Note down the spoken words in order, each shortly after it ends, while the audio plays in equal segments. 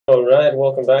Alright,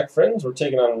 welcome back, friends. We're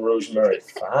taking on Rosemary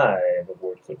 5 of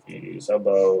word cookies. How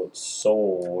about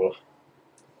soul,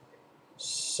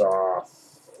 soft,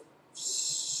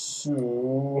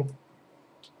 su,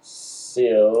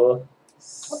 sil,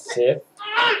 sif,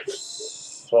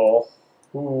 so,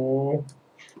 fu,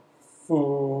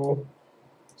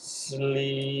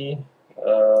 sli,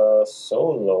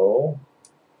 solo,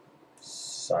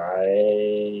 silo.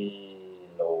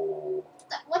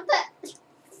 What the?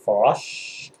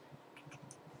 Fosh,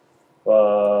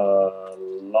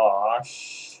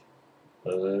 Losh,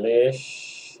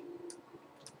 Lish,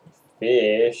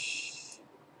 Fish,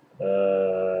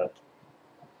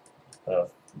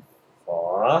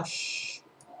 Fosh,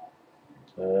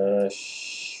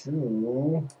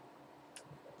 Shoe,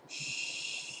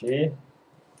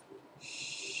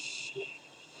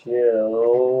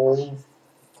 Shill,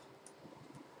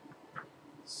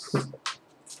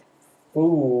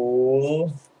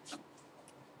 Fool,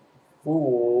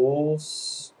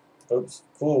 Fools,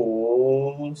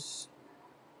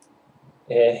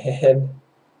 and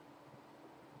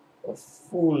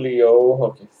Folio,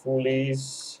 okay,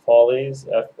 Follies,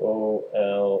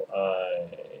 F-O-L-I,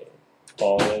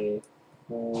 Folly,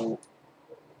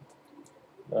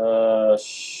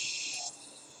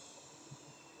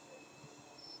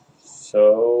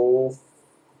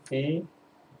 Sophie,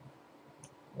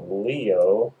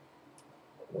 Leo,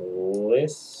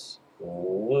 Liss,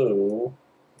 Lou,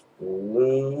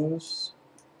 lose,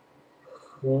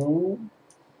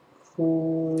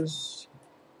 whose,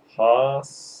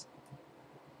 Haas,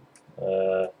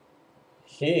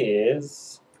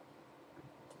 his,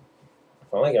 I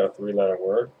finally got a 3-letter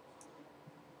word,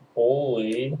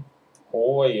 holy,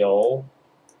 oil,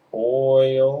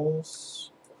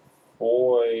 oils,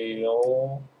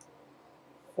 foils,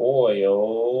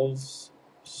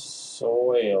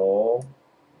 soil,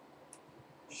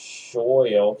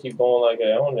 shoil, keep going like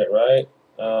I owned it, right?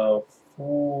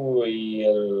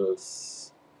 Foils.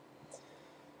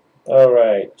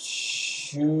 Alright,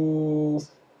 shofoil,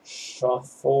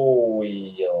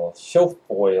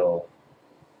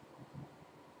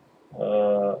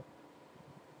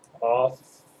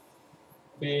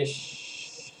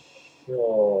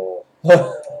 official.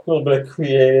 A little bit of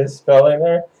creative spelling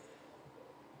there.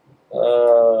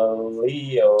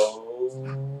 Leo,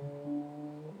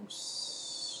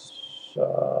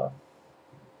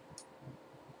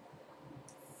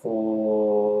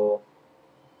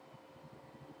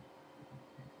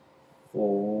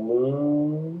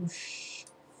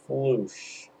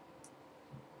 floosh,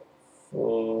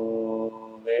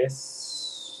 fliss,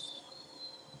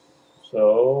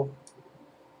 so,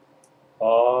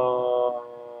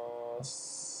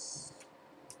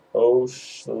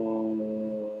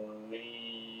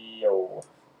 Oshleo.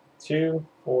 2,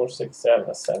 4, 6, 7.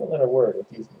 A 7-letter word with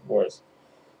these words.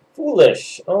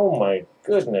 Foolish. Oh my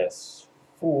goodness.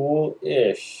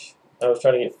 Foolish. I was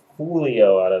trying to get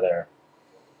Folio out of there.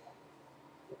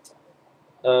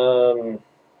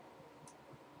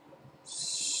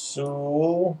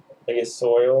 Soul. I guess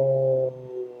soil.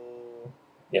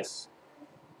 Yes.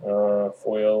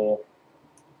 Foil.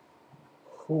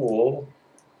 Cool.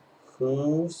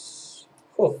 Who's.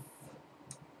 Hoof.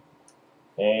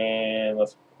 And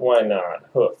why not?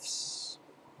 Hoofs.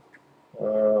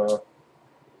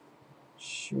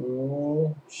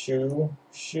 Shoe.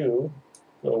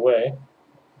 Go away.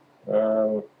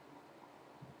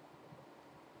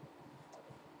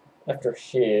 After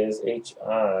his,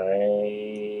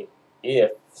 H-I,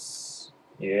 ifs.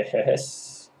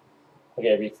 Yes.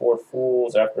 Okay, before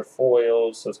fools, after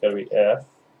foils, so it's got to be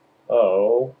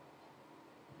F-O.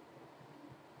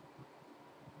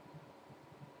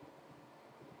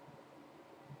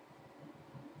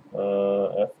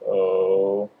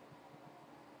 F-O.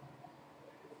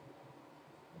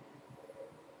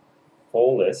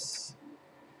 Folis.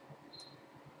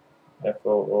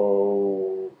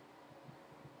 F-O-O-S-L.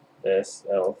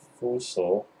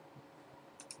 Fusel.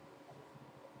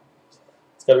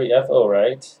 It's got to be F-O,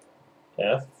 right?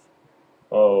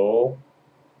 F-O.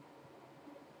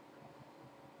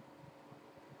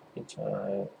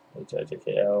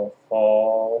 H-I-J-K-L.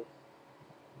 Fall.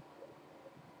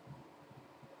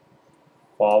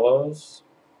 Follows.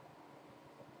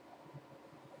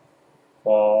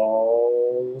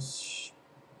 Falls.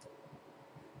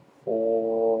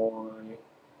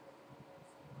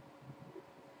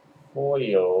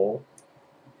 Foil.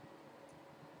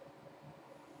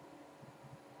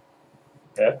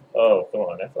 F-O. Come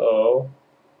on, F-O.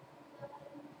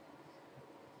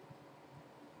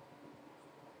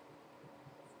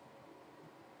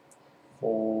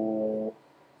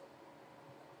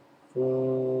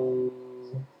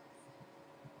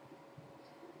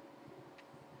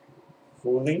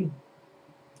 Fully.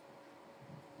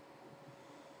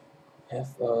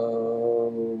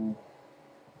 F-O...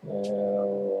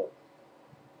 L...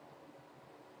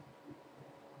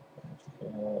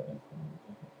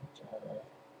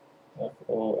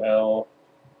 F-O-L-O-H.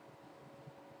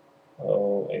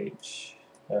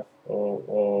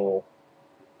 F-O-O...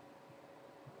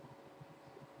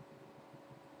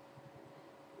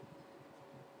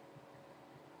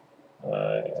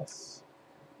 I-S.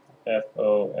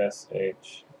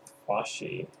 F-O-S-H.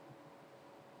 Foshi.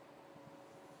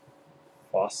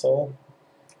 Fossil.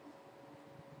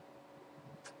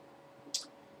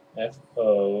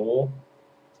 F-O...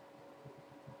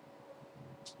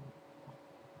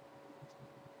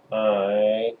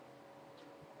 I...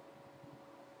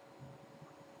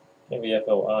 Can't be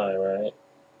F-O-I, right?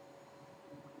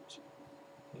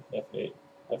 F-A...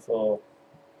 F-O...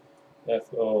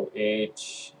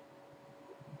 F-O-H...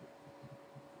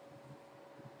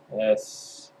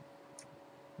 S...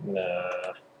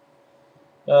 Nah.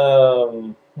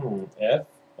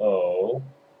 F-O...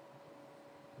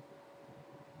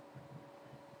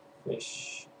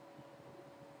 Fish...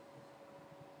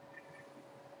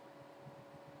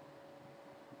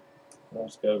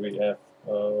 That's gotta be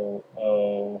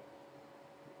F-O-O...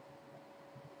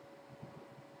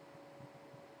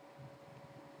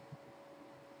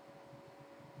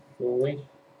 Fooey?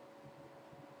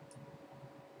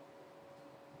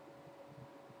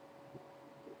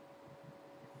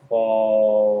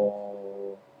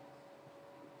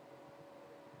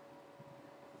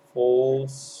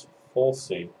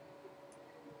 Fulsy.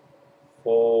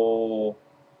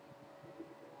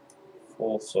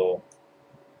 Fulso.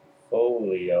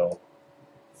 Folio.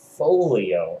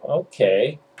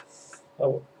 Okay.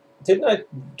 Oh, didn't I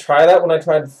try that when I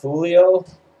tried folio?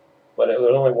 But it was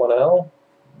only one L?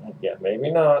 Yeah,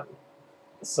 maybe not.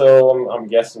 So I'm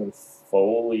guessing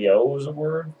folio is a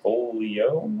word?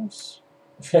 Folios?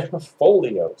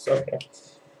 Folios, okay.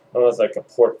 That was like a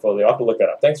portfolio. I'll have to look that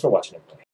up. Thanks for watching, everybody.